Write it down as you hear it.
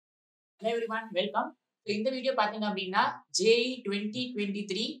Hello everyone, welcome. So இந்த video பாத்தீங்க அப்படின்னா JEE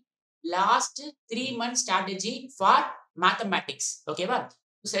 2023 last 3 month strategy for mathematics. ஓகேவா?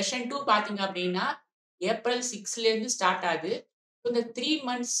 செஷன் 2 பாத்தீங்க அப்படின்னா ஏப்ரல் 6ல இருந்து ஸ்டார்ட் ஆகுது. இந்த 3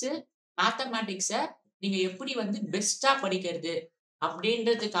 months மேத்தமேட்டிக்ஸை நீங்க எப்படி பெஸ்டா படிக்கிறது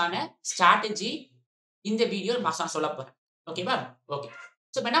அப்படின்றதுக்கான ஸ்ட்ராட்டஜி இந்த வீடியோ நான் சொல்ல போறேன். ஓகேவா? ஓகே.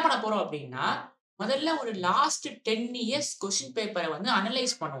 ஸோ என்ன பண்ண போறோம் அப்படின்னா முதல்ல ஒரு லாஸ்ட் 10 years கொஸ்டின் பேப்பரை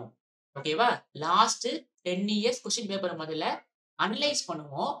அனலைஸ் பண்ணுவோம். ஓகேவா? லாஸ்ட் 10 years கொஸ்டின் பேப்பரை முதல்ல அனலைஸ்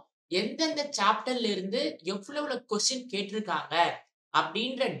பண்ணுவோம். எந்தெந்த சாப்டர்ல இருந்து எவ்வளவு கொஸ்டின் கேட்டிருக்காங்க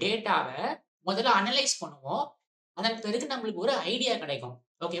அப்படின்ற டேட்டாவை முதல்ல அனலைஸ் பண்ணுவோம். அதன் பிறகு நம்மளுக்கு ஒரு ஐடியா கிடைக்கும்.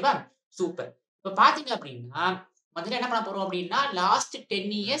 ஓகேவா? சூப்பர். இப்ப பாத்தீங்க அப்படின்னா முதல்ல என்ன பண்ண போறோம் அப்படின்னா last 10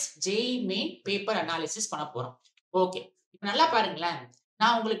 years JEE main paper analysis பண்ண போறோம். ஓகே. இப்ப நல்லா பாருங்களேன்.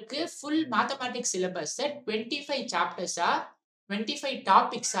 நான் உங்களுக்கு ஃபுல் மேத்தமேட்டிக்ஸ் சிலபஸை 25 சாப்டர்ஸா 25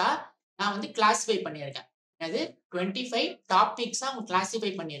 டாபிக்ஸா நான் கிளாசிஃபை பண்ணியிருக்கேன். அது 25 டாபிக்ஸா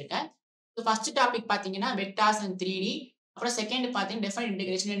கிளாசிஃபை பண்ணியிருக்கேன். ஃபர்ஸ்ட் டாபிக் பாத்தீங்கன்னா வெக்டார்ஸ் அண்ட் 3D, அப்புறம் செகண்ட் பாத்தீங்கன்னா டிஃபரண்ட்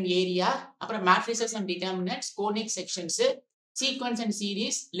இன்டகிரேஷன் அண்ட் ஏரியா, அப்புறம் matrices and determinants, conic sections, sequence and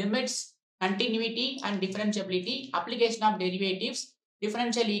series, limits, continuity and differentiability, application of derivatives,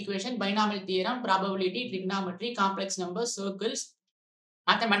 differential equation, binomial theorem, probability, trigonometry, complex numbers, circles,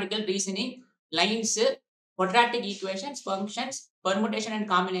 mathematical reasoning, lines, quadratic equations, functions, permutation and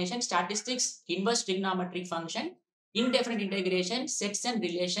combination, statistics, inverse trigonometric function, indefinite integration, sets and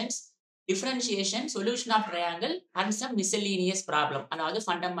relations, differentiation, solution of triangle, and some miscellaneous problem. அதாவது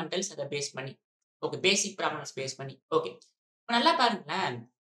fundamentals அதை base பண்ணி. Okay, பேசிக் problems base பண்ணி. Okay, நல்லா பாருங்களேன்.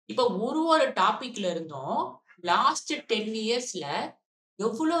 இப்போ ஒரு டாபிக்ல இருந்தும் லாஸ்ட் 10 இயர்ஸ்ல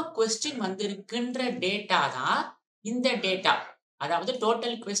எவ்வளவு கொஸ்டின் வந்திருக்குன்ற டேட்டா தான் இந்த டேட்டா. அதாவது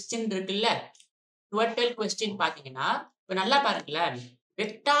டோட்டல் கொஸ்டின் இருக்குல்ல, டோட்டல் கொஸ்டின் பாத்தீங்கன்னா இப்ப நல்லா பாருங்களேன்.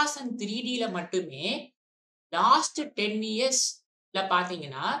 வெக்டார்ஸ் அண்ட் 3Dல மட்டுமே லாஸ்ட் 10 இயர்ஸ்ல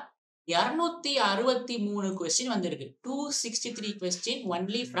பாத்தீங்கன்னா 263 கொஸ்டின் வந்திருக்கு. 263 question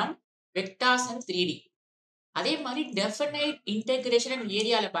only from vectors and 3D. அதே மாதிரி டெஃபினைட் இன்டகிரேஷன் அண்ட்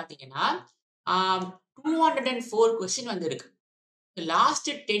ஏரியால பாத்தீங்கன்னா 204 கொஸ்டின் வந்திருக்கு. லாஸ்ட்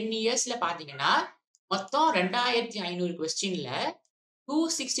 10 இயர்ஸ்ல பாத்தீங்கன்னா மொத்தம் 2500 கொஸ்டின்ல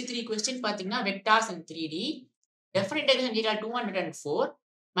 263 கொஸ்டின் பாத்தீங்கன்னா vectors and 3D, definite integration area 204,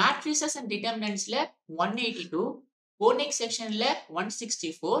 matrices and டிட்டர்மினன்ட்ஸ்ல 182, conic செக்ஷன்ல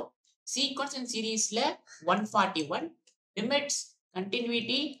 164, சீக்வென்ஸ் அண்ட் சீரீஸ்ல 141, limits,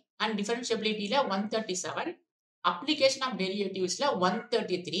 continuity and டிஃபரன்ஷியபிலிட்டில 137, application of டெரிவேட்டிவ்ஸ்ல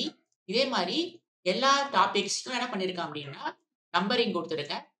 133. இதே மாதிரி எல்லா டாபிக்ஸ்க்கும் என்ன பண்ணிருக்கேன் அப்படின்னா நம்பரிங்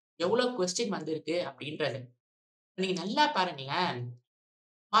கொடுத்துருக்கேன், எவ்வளவு கொஸ்டின் வந்திருக்கு அப்படின்றது. நீங்க நல்லா பாருங்களேன்.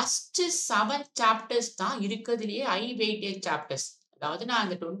 ஃபர்ஸ்ட் 7 சாப்டர்ஸ் தான் இருக்கிறதுலயே ஹை வெயிட்டேஜ் சாப்டர்ஸ். அதாவது நான்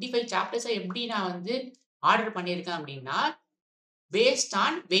அந்த 25 சாப்டர்ஸை எப்படி நான் ஆர்டர் பண்ணியிருக்கேன் அப்படின்னா பேஸ்ட்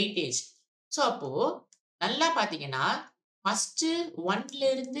ஆன் வெயிட்டேஜ். ஸோ அப்போ நல்லா பாத்தீங்கன்னா ஃபர்ஸ்ட் 1ல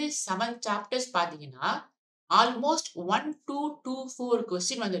இருந்து 7 சாப்டர்ஸ் பாத்தீங்கன்னா ஆல்மோஸ்ட் 1224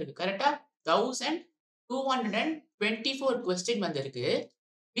 கொஸ்டின் வந்திருக்கு. கரெக்டா? 1224 கொஸ்டின் வந்திருக்கு,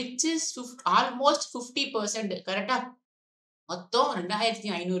 which is ஆல்மோஸ்ட் 50%. கரெக்டா? மொத்தம்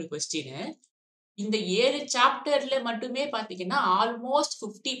 2500 கொஸ்டின். இந்த 7 சாப்டர்ல மட்டுமே பாத்தீங்கன்னா ஆல்மோஸ்ட்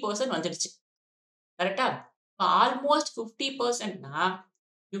 50% வந்துடுச்சு. கரெக்டா? Almost 50%னா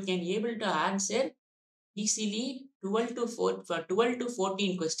you can able to answer easily 12 to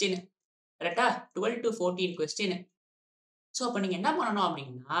 14 question. கரெக்டா? 12 to 14 கொஸ்டின். ஸோ அப்போ நீங்க என்ன பண்ணணும்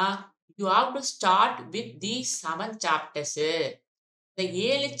அப்படின்னா you have to start with the 7 chapters. இந்த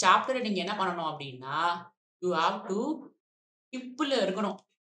 7 சாப்டரை நீங்க என்ன பண்ணணும் அப்படின்னா யூ ஹாவ் டு டிப்ல இருக்கணும்.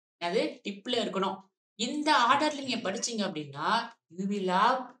 அது டிப்ல இருக்கணும். இந்த ஆர்டர்ல நீங்க படிச்சீங்க அப்படின்னா you will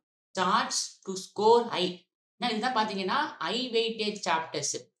have chance to score high. இதுதான் பாத்தீங்கன்னா high weightage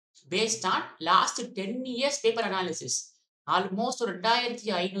chapters based on last 10 years paper analysis. Almost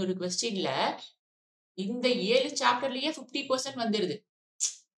 2500 கொஸ்டின்ல இந்த 7 சாப்டர்லயே 50% வந்துருது.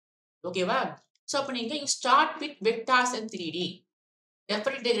 ஓகேவா? சோ அப்ப நீங்க you start with vectors and 3D,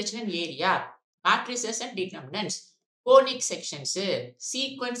 definite integration and area, matrices and determinants, conic sections,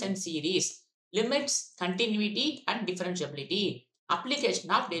 sequence and series, limits, continuity and differentiability,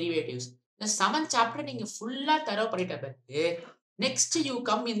 application of derivatives. இந்த 7 chapter நீங்க ஃபுல்லா தரவு பண்ணிட்ட பிறகு next you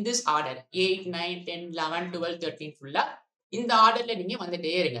come in this order 8, 9, 10, 11, 12, 13 ஃபுல்லா இந்த ஆர்டர்ல நீங்க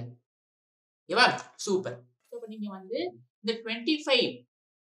வந்துட்டே இருங்க. ஓகேவா? சூப்பர். இப்போ நீங்க இந்த 25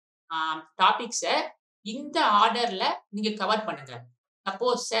 டாபிக்ஸை இந்த ஆர்டர்ல நீங்க கவர் பண்ணுங்க.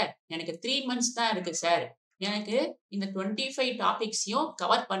 சப்போஸ் சார் எனக்கு 3 months தான் இருக்கு சார், எனக்கு இந்த 25 டாபிக்ஸையும்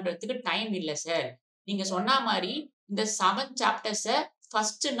கவர் பண்றதுக்கு டைம் இல்லை சார், நீங்க சொன்ன மாதிரி இந்த 7 சாப்டர்ஸை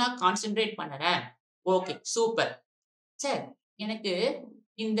ஃபர்ஸ்ட் நான் கான்சென்ட்ரேட் பண்ணுறேன். Okay super. சார் எனக்கு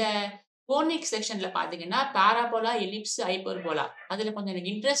இந்த கோனிக் செக்ஷன்ல பார்த்தீங்கன்னா பாராபோலா, எலிப்ஸ், ஹைப்பர்போலா அதுல கொஞ்சம்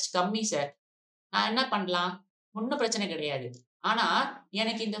எனக்கு இன்ட்ரெஸ்ட் கம்மி சார். நான் என்ன பண்ணலாம்? ஒண்ணும் பிரச்சனை கிடையாது. ஆனா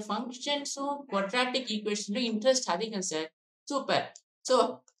எனக்கு இந்த ஃபங்ஷன்ஸும் குவாட்ராட்டிக் ஈக்குவேஷன்லயும் இன்ட்ரெஸ்ட் அதிகம் சார். சூப்பர். சோ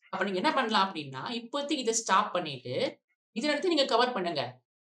அப்ப நீங்க என்ன பண்ணலாம் அப்படின்னா, இப்போதைக்கு இத ஸ்டாப் பண்ணிட்டு, இத எடுத்து நீங்க கவர் பண்ணுங்க.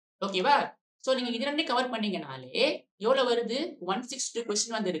 ஓகேவா? சோ நீங்க இது 2 கவர் பண்ணீங்கனாலே எவ்வளவு வருது? 162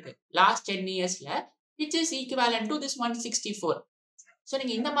 கொஸ்டின் வந்திருக்கு. லாஸ்ட் 10 இயர்ஸ்ல which is equivalent to this 164. So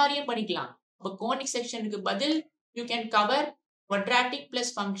நீங்க இந்த மாதிரியும் பண்ணிக்கலாம். அப்ப கோனிக் செக்ஷனுக்கு பதில் you can cover quadratic plus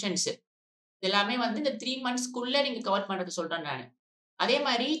functions. எல்லாமே வந்து இந்த 3 மந்த்ஸ்க்குள்ள நீங்க கவர் பண்றது சொல்றேன் நானு. அதே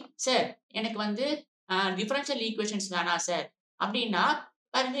மாரி சார் எனக்கு வந்து டிஃபரன்ஷியல் ஈக்குவேஷன்ஸ் வேணாம் சார் அப்படின்னா,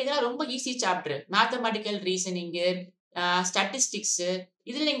 பாருங்க இதெல்லாம் ரொம்ப easy chapter. Mathematical reasoning, statistics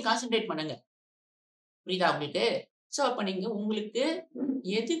இதுல நீங்க கான்சன்ட்ரேட் பண்ணுங்க. புரியுதா உங்களுக்கு? சோ அப்ப நீங்க உங்களுக்கு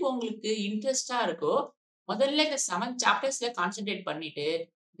எது உங்களுக்கு இன்ட்ரெஸ்ட்டா இருக்கோ, முதல்ல இந்த 7 சாப்டர்ஸ்ல கான்சன்ட்ரேட் பண்ணிட்டு,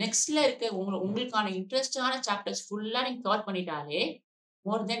 நெக்ஸ்ட்ல இருக்க உங்களுக்கான இன்ட்ரெஸ்டான சாப்டர்ஸ் ஃபுல்லா நீங்க cover பண்ணிட்டாலே,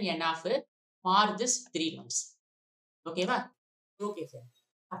 more then enough for this 3 months. ஓகேவா? Okay sir.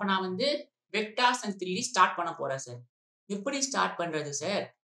 அப்ப நான் வந்து வெக்டார்ஸ் அண்ட் 3D ஸ்டார்ட் பண்ண போறேன் சார். எப்படி ஸ்டார்ட் பண்றது சார்?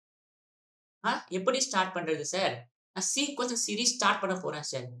 எப்படி ஸ்டார்ட் பண்றது சார்? நான் சீக்வென்ஸ் அண்ட் சீரிஸ் ஸ்டார்ட் பண்ண போறேன்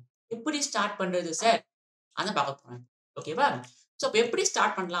சார். எப்படி ஸ்டார்ட் பண்றது சார்? அதான் பார்க்க போறேன். ஓகேவா? சோ அப்ப எப்படி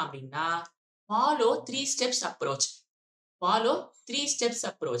ஸ்டார்ட் பண்ணலாம் அப்படின்னா, follow 3 steps approach. Follow 3 steps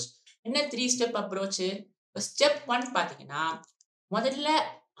approach. என்ன 3 ஸ்டெப் அப்ரோச்? ஸ்டெப் 1 பாத்தீங்கன்னா, முதல்ல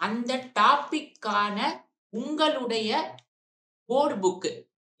அந்த டாபிக்கான உங்களுடைய கோட் புக்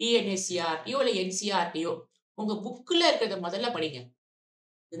டிஎன்எஸ்சிஆர்டியோ இல்ல என்சிஆர்டியோ உங்க புக்ல இருக்கிறத முதல்ல படிங்க.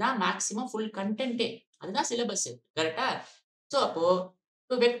 இதுதான் மேக்ஸிமம் ஃபுல் கண்டென்ட்டே. அதுதான் சிலபஸ். கரெக்ட்டா? சோ அப்போ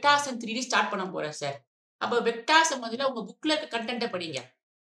வெக்டார்ஸ் அண்ட் 3D ஸ்டார்ட் பண்ண போறேன் சார். அப்ப வெக்டார்ஸ முதல்ல உங்க புக்ல இருக்க கண்டென்ட்ட படிங்க.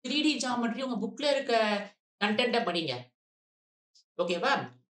 3D ஜியோமெட்ரி உங்க புக்ல இருக்க கண்டென்ட்ட படிங்க. ஓகேவா?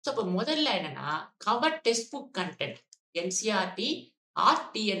 சோ அப்ப முதல்ல என்னன்னா, cover text book content NCERT R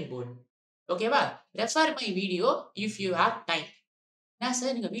TN board. ஓகேவா? Refer my video if you have time. என்ன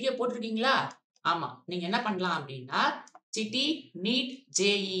சார் நீங்க வீடியோ போட்டுருக்கீங்களா? ஆமா. நீங்க என்ன பண்ணலாம் அப்படின்னா, சிட்டி நீட்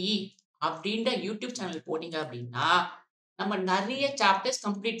ஜேஇஇ அப்படின்ற யூடியூப் சேனல் போனீங்க அப்படின்னா, நம்ம நிறைய சாப்டர்ஸ்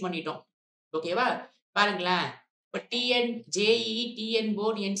கம்ப்ளீட் பண்ணிட்டோம். ஓகேவா? பாருங்களேன். இப்ப TN, JEE, TN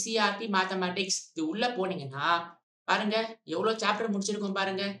board, NCERT, mathematics இது உள்ள போனீங்கன்னா, பாருங்க எவ்வளவு சாப்டர் முடிச்சிருக்கோம்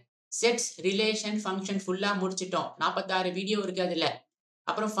பாருங்க. செட்ஸ், ரிலேஷன், ஃபங்க்ஷன் ஃபுல்லா முடிச்சிட்டோம். 46 வீடியோ இருக்கு அதுல.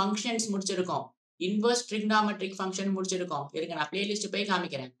 அப்புறம் ஃபங்க்ஷன்ஸ் முடிச்சிருக்கோம். இன்வெர்ஸ் ட்ரிகோனோமெட்ரிக் ஃபங்க்ஷன் முடிச்சிருக்கோம். இருங்க நான் பிளேலிஸ்ட் போய்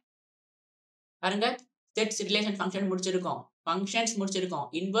காமிக்கிறேன். பாருங்க செட்ஸ், ரிலேஷன் ஃபங்க்ஷன் முடிச்சிருக்கோம். ஃபங்க்ஷன்ஸ் முடிச்சிருக்கோம்.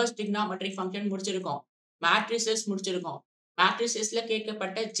 இன்வெர்ஸ் ட்ரிகோனோமெட்ரிக் ஃபங்க்ஷன் முடிச்சிருக்கோம். மேட்ரிசஸ் முடிச்சிருக்கோம். மேட்ரிசஸ்ல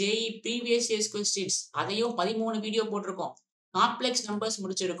கேட்கப்பட்ட ஜேஇ ப்ரீவியஸ் இயர்ஸ் கொஸ்டின்ஸ் அதையும் 13 வீடியோ போட்டிருக்கோம். காம்ப்ளெக்ஸ் நம்பர்ஸ்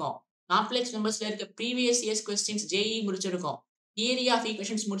முடிச்சிருக்கோம். காம்ப்ளெக்ஸ் நம்பர்ஸ்ல இருக்க ப்ரீவியஸ் இயர்ஸ் கொஸ்டின்ஸ் ஜேஇ முடிச்சிருக்கோம். தியரி ஆஃப்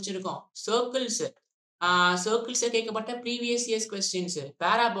ஈக்குவேஷன்ஸ் முடிச்சிருக்கோம். சர்க்கிள்ஸ் சர்க்கிள்ஸ்ல கேட்கப்பட்ட ப்ரீவியஸ் இயர்ஸ் கொஸ்டின்ஸ்.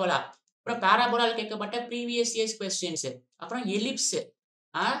 பாராபோலா அப்புறம் பாராபோலால கேட்கப்பட்ட ப்ரீவியஸ் இயர்ஸ் கொஸ்டின்ஸ். அப்புறம் எலிப்ஸ்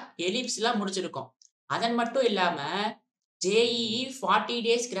எலிப்ஸ்லாம் முடிச்சிருக்கோம். அதன் மட்டும் இல்லாம ஜேஇஇ 40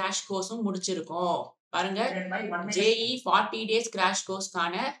 டேஸ் கிராஷ் கோர்ஸும் முடிச்சிருக்கோம். பாருங்க ஜேஇ 40 டேஸ் கிராஷ்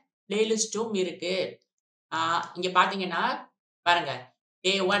கோர்ஸ்க்கான பிளேலிஸ்டும் இருக்கு. இங்க பாத்தீங்கன்னா பாருங்க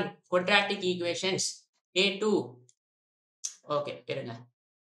டே 1 குவாட்ராட்டிக் ஈக்குவேஷன்ஸ், டே 2 ஓகே இருங்க.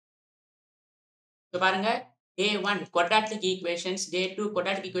 பாருங்க டே 1 quadratic equations, டே 2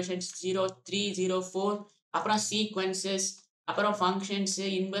 quadratic equations 0, 3, 0, 4 அப்புறம் சீக்வென்சஸ், அப்புறம் functions,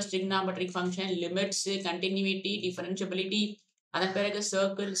 inverse ட்ரிகோனோமெட்ரிக் function, limits, continuity, differentiability, அதன் பிறகு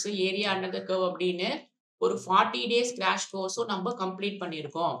circles, area under the curve அப்படின்னு ஒரு 40 டேஸ் கிராஷ் கோர்ஸும் நம்ம கம்ப்ளீட்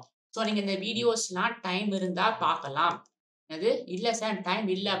பண்ணியிருக்கோம். ஸோ நீங்க இந்த வீடியோஸ்லாம் டைம் இருந்தா பார்க்கலாம். அது இல்ல சார் டைம்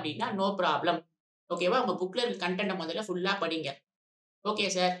இல்ல அப்படின்னா நோ ப்ராப்ளம். ஓகேவா? உங்க புக்ல இருக்க கண்டென்ட்டை முதல்ல ஃபுல்லா படிங்க. ஓகே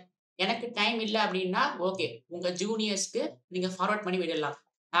சார் எனக்கு டைம் இல்ல அப்படின்னா ஓகே. உங்க ஜூனியர்ஸ்க்கு நீங்க ஃபார்வர்ட் பண்ணி விடலாம்.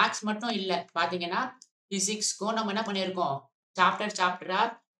 மேத்ஸ் மட்டும் இல்ல. பாத்தீங்கன்னா பிசிக்ஸ்க்கும் நம்ம என்ன பண்ணியிருக்கோம்? சாப்டரா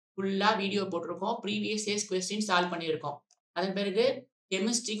ஃபுல்லா வீடியோ போட்டிருக்கோம். ப்ரீவியஸ் இயர்ஸ் கொஸ்டின் சால்வ் பண்ணியிருக்கோம். அதன் பிறகு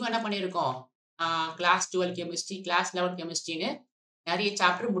கெமிஸ்ட்ரிக்கும் என்ன பண்ணியிருக்கோம்? கிளாஸ் 12 கெமிஸ்ட்ரி, கிளாஸ் 11 கெமிஸ்ட்ரின்னு நிறைய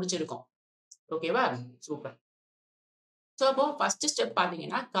சாப்டர் முடிச்சிருக்கோம். ஓகேவா? சூப்பர். ஸோ அப்போ ஃபர்ஸ்ட் ஸ்டெப்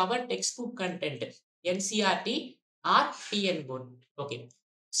பாத்தீங்கன்னா cover text book content NCERT R TN board. Okay.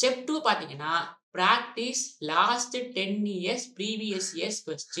 Step 2 பாத்தீங்கன்னா practice last 10 years previous years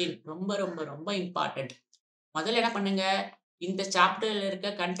question. ரொம்ப ரொம்ப ரொம்ப இம்பார்ட்டன்ட். முதல்ல என்ன பண்ணுங்க? இந்த சாப்டர்ல இருக்க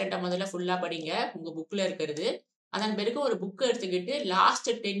கண்டென்ட்டை முதல்ல ஃபுல்லா படிங்க. உங்க புக்ல இருக்கிறது. அதன் பிறகு ஒரு புக் எடுத்துக்கிட்டு லாஸ்ட்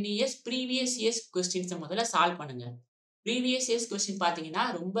 10 இயர்ஸ் ப்ரீவியஸ் இயர்ஸ் கொஸ்டின்ஸை முதல்ல சால்வ் பண்ணுங்க. ப்ரீவியஸ் இயர்ஸ் கொஸ்டின் பாத்தீங்கன்னா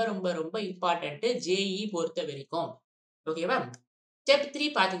ரொம்ப ரொம்ப ரொம்ப இம்பார்ட்டன்ட் ஜேஇ பொறுத்த வரைக்கும். ஓகேவா? ஸ்டெப் 3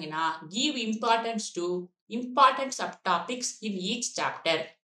 பார்த்தீங்கன்னா, give importance to important sub topics in each chapter.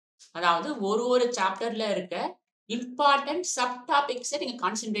 அதாவது ஒரு சாப்டர்ல இருக்க இம்பார்ட்டன்ட் சப் டாபிக்ஸை நீங்க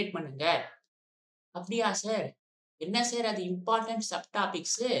கான்சென்ட்ரேட் பண்ணுங்க. அப்படியா சார்? என்ன சார் அது இம்பார்ட்டன்ட் சப்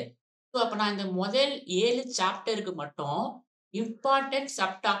டாபிக்ஸு? ஸோ அப்ப நான் இந்த முதல் 7 சாப்டருக்கு மட்டும் இம்பார்ட்டன்ட்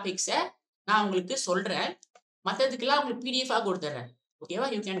சப் டாபிக்ஸ நான் உங்களுக்கு சொல்றேன். மத்ததுக்கெல்லாம் உங்களுக்கு பிடிஎஃபா குடுத்துர்றேன். ஓகேவா?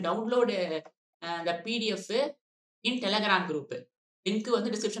 You can download the PDF in Telegram group. Link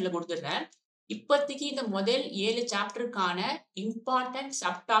வந்து டிஸ்கிரிப்ஷன்ல குடுத்துடுறேன். இப்போதைக்கு இந்த முதல் 7 சாப்டருக்கான இம்பார்ட்டன்ட்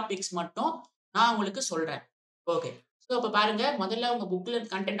சப் டாபிக்ஸ் மட்டும் நான் உங்களுக்கு சொல்றேன். ஓகே. ஸோ அப்ப பாருங்க, முதல்ல உங்க புக்ல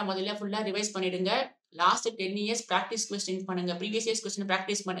கன்டென்ட்ட முதல்ல ஃபுல்லா ரிவைஸ் பண்ணிடுங்க. லாஸ்ட் 10 இயர்ஸ் பிராக்டிஸ் கொஸ்டின் பண்ணுங்க. ப்ரீவியஸ் இயர்ஸ் கொஸ்டின்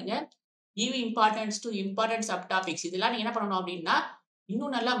பிராக்டிஸ் பண்ணுங்க. Give importance to important sub topics. இதெல்லாம் நீங்க என்ன பண்ணணும் அப்படின்னா,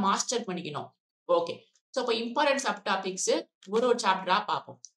 இன்னும் நல்லா மாஸ்டர் பண்ணிக்கணும். ஓகே. ஸோ அப்ப இம்பார்ட்டன்ட் சப் டாபிக்ஸ் ஒரு சாப்டரா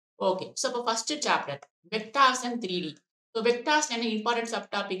பார்ப்போம். ஓகே. ஸோ அப்ப first chapter vectors and 3D. So vectors என்ன இம்பார்ட்டன்ட் சப்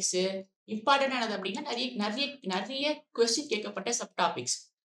டாபிக்ஸ்? இம்பார்ட்டன்ட் ஆனது அப்படின்னா நிறைய கொஸ்டின் கேட்கப்பட்ட சப் டாபிக்ஸ்.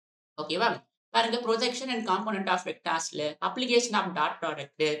 ஓகேவா? பாருங்க, projection and component of வெக்டார்ஸ்ல application of dot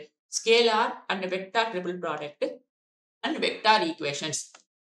product, scalar and vector triple product and vector equations.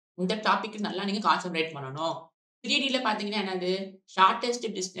 இந்த topic நல்லா நீங்க கான்சென்ட்ரேட் பண்ணணும். 3Dல பாத்தீங்கன்னா என்னது? Shortest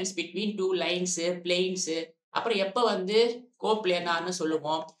distance between 2 lines, planes, அப்புறம் எப்ப வந்து கோப்ளேனார்னு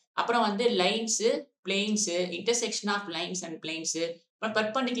சொல்லுவோம். அப்புறம் வந்து lines, planes, intersection of lines and planes, அப்புறம்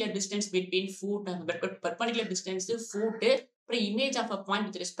perpendicular distance between food and perpendicular distance food, அப்புறம் image of a point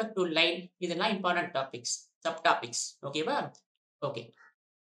with respect to line. இதெல்லாம் இம்பார்ட்டன்ட் டாபிக்ஸ், சப் டாபிக்ஸ். ஓகேவா? ஓகே.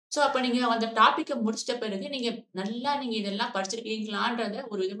 ஸோ அப்ப நீங்க அந்த டாபிக்க முடிச்சிட்ட பிறகு நீங்க இதெல்லாம் படிச்சிருக்கீங்களான்றத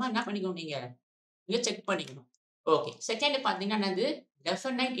ஒரு விதமா என்ன பண்ணிக்கணும், நீங்க செக் பண்ணிக்கணும். ஓகே. செகண்ட் பார்த்தீங்கன்னா என்னது?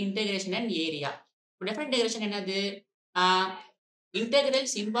 Definite integration and area. Definite integration என்னது? ஆ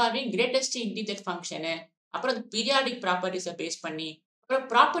integrals involving greatest integer function, அப்புறம் பீரியாடிக் ப்ராப்பர்ட்டீஸை பேஸ் பண்ணி, அப்புறம்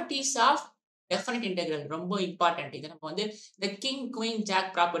ப்ராப்பர்ட்டீஸ் ஆஃப் டெஃபனைட் இன்டகிரல் ரொம்ப இம்பார்ட்டன்ட். இது நம்ம வந்து இந்த கிங், குயின்,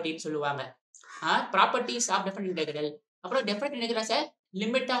 ஜாக் ப்ராப்பர்ட்டின்னு சொல்லுவாங்க. ப்ராப்பர்ட்டீஸ் ஆஃப் டெஃபனைட் இன்டகிரல், அப்புறம் definite integrals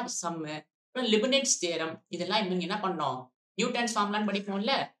limit of some, அப்புறம் லிபனிட்ஸ் தியரம். இதெல்லாம் நீங்க என்ன பண்ணணும்? நியூட்டன்ஸ் ஃபார்முலான்னு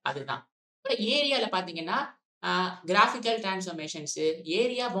படிப்போம்ல, அதுதான். அப்புறம் ஏரியால பார்த்தீங்கன்னா, graphical transformations,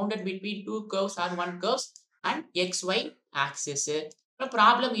 area bounded between 2 curves R 1 curves and XY axis, அப்புறம்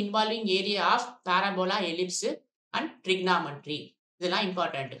problem involving area of parabola, ellipse and trigonometry. இதெல்லாம்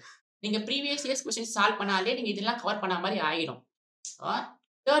இம்பார்ட்டன்ட். நீங்க ப்ரீவியஸ் இயர்ஸ் கொஸ்டின் சால்வ் பண்ணாலே நீங்க இதெல்லாம் கவர் பண்ண மாதிரி ஆயிடும்.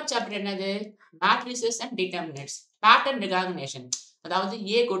 தேர்ட் சாப்டர் என்னது? Matrices and determinants, pattern ரெகாக்னிஷன். அதாவது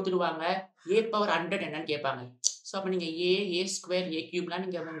A கொடுத்துருவாங்க, A பவர் 100 என்னன்னு கேட்பாங்க. ஸோ அப்போ நீங்க A ஸ்கொயர், A கியூப்லாம்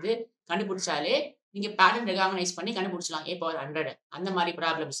நீங்க வந்து கண்டுபிடிச்சாலே நீங்க பேட்டர்ன் ரெகாக்னைஸ் பண்ணி கண்டுபிடிச்சலாம். A பவர் 100 அந்த மாதிரி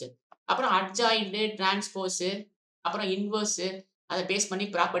ப்ராப்ளம்ஸ். அப்புறம் அட்ஜாயிண்ட், டிரான்ஸ்போஸ், அப்புறம் இன்வர்ஸ், அதை பேஸ் பண்ணி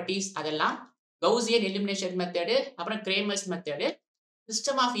ப்ராப்பர்ட்டிஸ், அதெல்லாம் கவுசியன் எலிமினேஷன் மெத்தடு, அப்புறம் Cramer's method,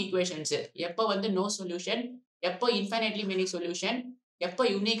 system of equations, எப்போ வந்து நோ சொல்யூஷன், எப்போ இன்ஃபைனைட்லி மெனி சொல்யூஷன், எப்போ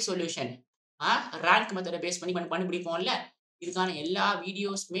யூனிக் சொல்யூஷன், ரேங்க் மெத்தடை பேஸ் பண்ணி கண்டுபிடிப்போம்ல. இதுக்கான எல்லா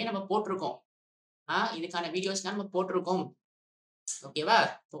வீடியோஸ்மே நம்ம போட்டிருக்கோம். இதுக்கான வீடியோஸ் நம்ம போட்டிருக்கோம். ஓகேவா?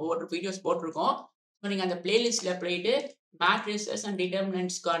 ஒவ்வொரு வீடியோஸ் போட்டிருக்கோம். ஸோ நீங்க அந்த பிளேலிஸ்ட்ல போயிட்டு matrices and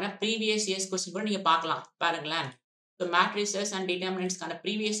டிட்டர்மினன்ட்ஸ்க்கான previous years question கூட நீங்க பார்க்கலாம். பாருங்களேன். So matrices and டிட்டர்மினன்ட்ஸ்க்கான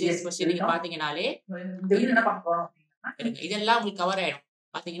previous years question நீங்க பாத்தீங்கன்னாலே இதெல்லாம் உங்களுக்கு கவர் ஆயிடும்.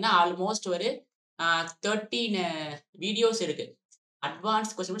 பாத்தீங்கன்னா ஆல்மோஸ்ட் ஒரு 13 வீடியோஸ் இருக்கு.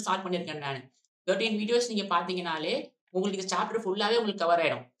 அட்வான்ஸ் கொஸ்டின் சால்வ் பண்ணியிருக்கேன் நான். 13 வீடியோஸ் நீங்க பாத்தீங்கன்னாலே உங்களுக்கு இந்த சாப்டர் ஃபுல்லாவே உங்களுக்கு கவர்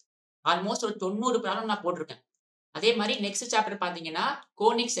ஆயிடும். ஆல்மோஸ்ட் ஒரு 90 ப்ராப்ளம் நான் போட்டிருக்கேன். அதே மாதிரி நெக்ஸ்ட் சாப்டர் பாத்தீங்கன்னா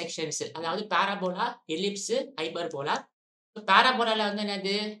கோனிக் செக்ஷன்ஸ், அதாவது பாராபோலா, எலிப்ஸ், ஹைப்பர்போலா. பாராபோலால வந்து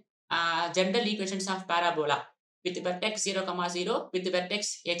என்னது? General equations of parabola with vertex 0,0 with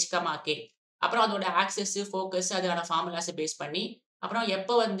vertex h,k. அப்புறம் அதோட ஆக்சஸ், ஃபோக்கஸ், அதோட ஃபார்முலாஸ் பேஸ் பண்ணி, அப்புறம்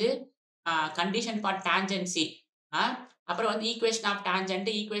எப்போ வந்து கண்டிஷன் ஃபார் டான்ஜென்சி, அப்புறம் வந்து equation of tangent,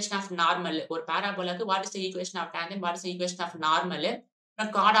 equation of normal. ஒரு பாராபோலாக்கு what is the equation of tangent, what is the equation of normal,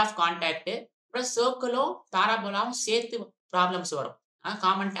 அப்புறம் கார்ட் ஆஃப் கான்டாக்ட், அப்புறம் சர்க்கிளும் பாராபோலாவும் சேர்த்து ப்ராப்ளம்ஸ் வரும்.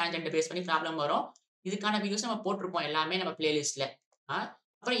 காமன் டான்ஜென்ட் பேஸ் பண்ணி ப்ராப்ளம் வரும். இதுக்கான வீடியோஸ் நம்ம போட்டிருப்போம் எல்லாமே நம்ம பிளேலிஸ்ட்ல.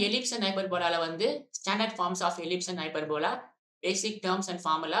 அப்புறம் எலிப்ஸ் அண்ட் ஹைப்பர்போலால வந்து standard forms of ellipse and hyperbola, basic terms and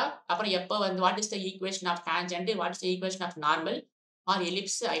formula, அப்புறம் எப்போ வந்து what is the equation of tangent, what is the equation of normal R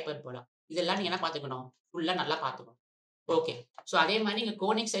ellipse, hyperbola. இதெல்லாம் நீங்க என்ன பார்த்துக்கணும்? ஃபுல்லா நல்லா பார்த்துக்கணும். ஓகே. ஸோ அதே மாதிரி நீங்க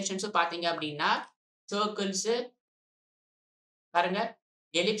கோனிக் செக்ஷன்ஸும் பார்த்தீங்க அப்படின்னா சர்க்கிள்ஸ் பாருங்க,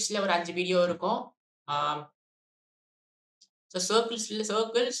 எலிப்ஸ்ல ஒரு 5 வீடியோ இருக்கும். ஸோ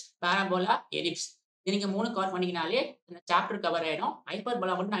சர்க்கிள்ஸ், பாராபோலா, எலிப்ஸ், இது நீங்க 3 கவர் பண்ணிக்கினாலே இந்த சாப்டர் கவர் ஆயிடும்.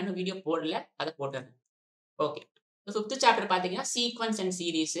 ஹைப்பர்போலா மட்டும் நான் இன்னும் வீடியோ போடல, அதை போட்டுறேன். ஓகே. ஃபிஃப்த் சாப்டர் பார்த்தீங்கன்னா சீக்வன்ஸ் அண்ட்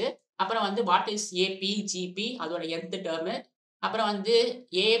சீரீஸ், அப்புறம் வந்து வாட் இஸ் ஏபி, ஜிபி, அதோட nth டேர்ம், அப்புறம் வந்து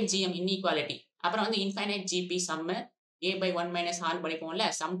ஏஎம்ஜிஎம் இன்இக்வாலிட்டி, அப்புறம் வந்து infinite GB Jammu, a by 1 minus r படிப்போம்ல,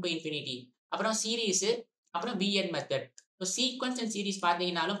 some to infinity, அப்புறம் சீரிஸ், அப்புறம் PN method. So sequence and series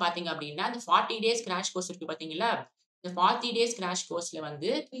பார்த்தீங்கன்னாலும் பார்த்தீங்க அப்படின்னா, இந்த 40 டேஸ் கிராஷ் கோர்ஸ் இருக்கு பார்த்தீங்களா? இந்த 40 டேஸ் கிராஷ் கோர்ஸ்ல வந்து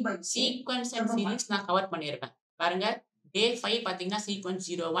சீக்வென்ஸ் அண்ட் சீரிஸ் நான் கவர் பண்ணியிருப்பேன். பாருங்க, டே 5 பார்த்தீங்கன்னா சீக்வென்ஸ்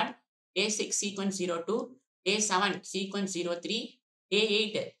 01, டே 6 சீக்வென்ஸ் 02, டே 7 சீக்வென்ஸ் 03, டே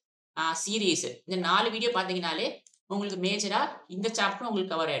 8 சீரிஸ். இந்த 4 வீடியோ பார்த்தீங்கன்னாலே உங்களுக்கு மேஜரா இந்த சாப்டர்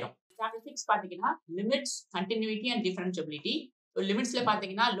உங்களுக்கு கவர் ஆயிடும். சாப்டர் 6 பார்த்தீங்கன்னா லிமிட்ஸ், கண்டினியூட்டி அண்ட் டிஃபரன்ஷியபிலிட்டி. லிமிட்ஸ்ல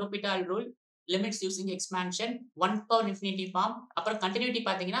பார்த்தீங்கன்னா லோபிட்டால் rule, limits using expansion, 1 power infinity form, அப்புறம் கண்டினியூட்டி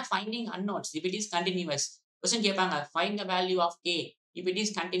பார்த்தீங்கன்னா finding unknowns if it is continuous. Question கேட்பாங்க, find the value of k if it is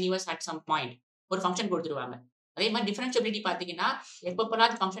continuous at some point. ஒரு function கொடுத்துருவாங்க. அதே மாதிரி differentiability பார்த்தீங்கன்னா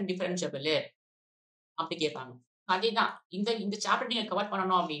எப்பப்பெல்லாம் ஃபங்க்ஷன் டிஃபரன்ஷியபிள் அப்படி கேட்பாங்க. அதேதான் இந்த இந்த சாப்டர் நீங்க கவர்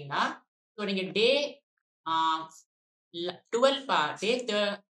பண்ணணும் அப்படின்னா, ஸோ நீங்க டே 12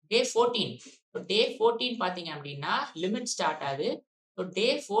 டே 14, டே 14 பார்த்தீங்க அப்படின்னா லிமிட் ஸ்டார்ட் ஆகுது. ஸோ டே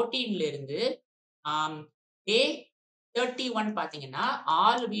 14ல இருந்து டே 31 பார்த்தீங்கன்னா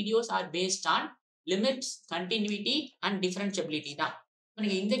all videos are based on limits, continuity and differentiability தான்.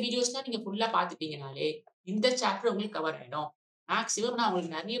 நீங்க இந்த வீடியோஸ் தான் நீங்க ஃபுல்லா பார்த்துட்டீங்கனாலே இந்த சாப்டர் உங்களுக்கு கவர் ஆயிடும். மேக்ஸிமம் நான்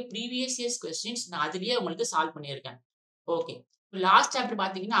உங்களுக்கு நிறைய ப்ரீவியஸ் இயர்ஸ் கொஸ்டின்ஸ் நான் அதுலயே உங்களுக்கு சால்வ் பண்ணியிருக்கேன். ஓகே, லாஸ்ட் சாப்டர்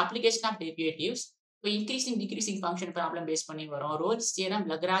பார்த்தீங்கன்னா அப்ளிகேஷன் ஆஃப் டெரிவேட்டிவ்ஸ். இப்போ increasing decreasing function problem base பண்ணி வரும். Rolle's theorem,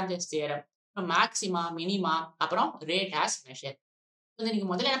 Lagrange's theorem, maxima, minima, அப்புறம் ரேட் ஆஸ் மெஷர். நீங்க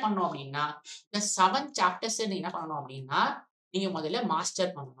முதல்ல என்ன பண்ணணும் அப்படின்னா, இந்த 7 சாப்டர்ஸ் நீங்க என்ன பண்ணணும் அப்படின்னா, நீங்க முதல்ல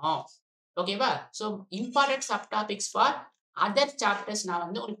மாஸ்டர் பண்ணணும். ஓகேவா? So important sub topics for other chapters நான்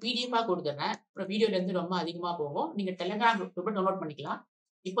வந்து ஒரு பிடிஎஃபா கொடுத்துறேன். அப்புறம் வீடியோல இருந்து ரொம்ப அதிகமா போகும். நீங்க டெலிகிராம் குரூப்ல டவுன்லோட் பண்ணிக்கலாம்.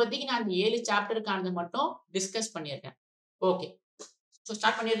 இப்போதைக்கு நான் அந்த 7 சாப்டருக்கானது மட்டும் டிஸ்கஸ் பண்ணியிருக்கேன். ஓகே, ஸோ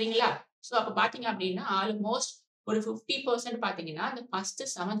ஸ்டார்ட் பண்ணிடுறீங்களா? ஸோ அப்போ பார்த்தீங்க அப்படின்னா ஆல்மோஸ்ட் ஒரு 50% பார்த்தீங்கன்னா இந்த ஃபர்ஸ்ட்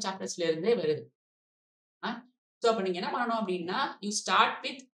 7 சாப்டர்ஸ்ல இருந்தே வருது. ஸோ அப்போ நீங்க என்ன பண்ணணும் அப்படின்னா, you start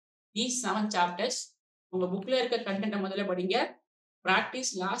with these 7 chapters. உங்க புக்ல இருக்க கண்டென்ட்டை முதல்ல படிங்க.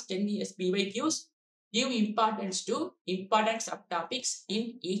 Practice last 10 years BYQs. Give importance to important subtopics in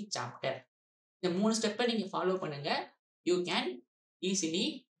each chapter. இந்த 3 ஸ்டெப்பை நீங்க ஃபாலோ பண்ணுங்க. You can easily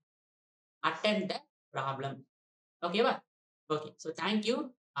attend the problem. ஓகேவா? Okay, so thank you.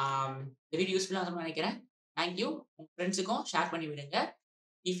 இந்த வீடியோ யூஸ்ஃபுல்லாக இருக்கும்னு நினைக்கிறேன். தேங்க்யூ. உங்க ஃப்ரெண்ட்ஸுக்கும் ஷேர் பண்ணி விடுங்க.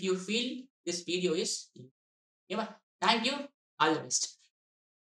 If you feel this video is ஓகேவா? தேங்க்யூ. All the best.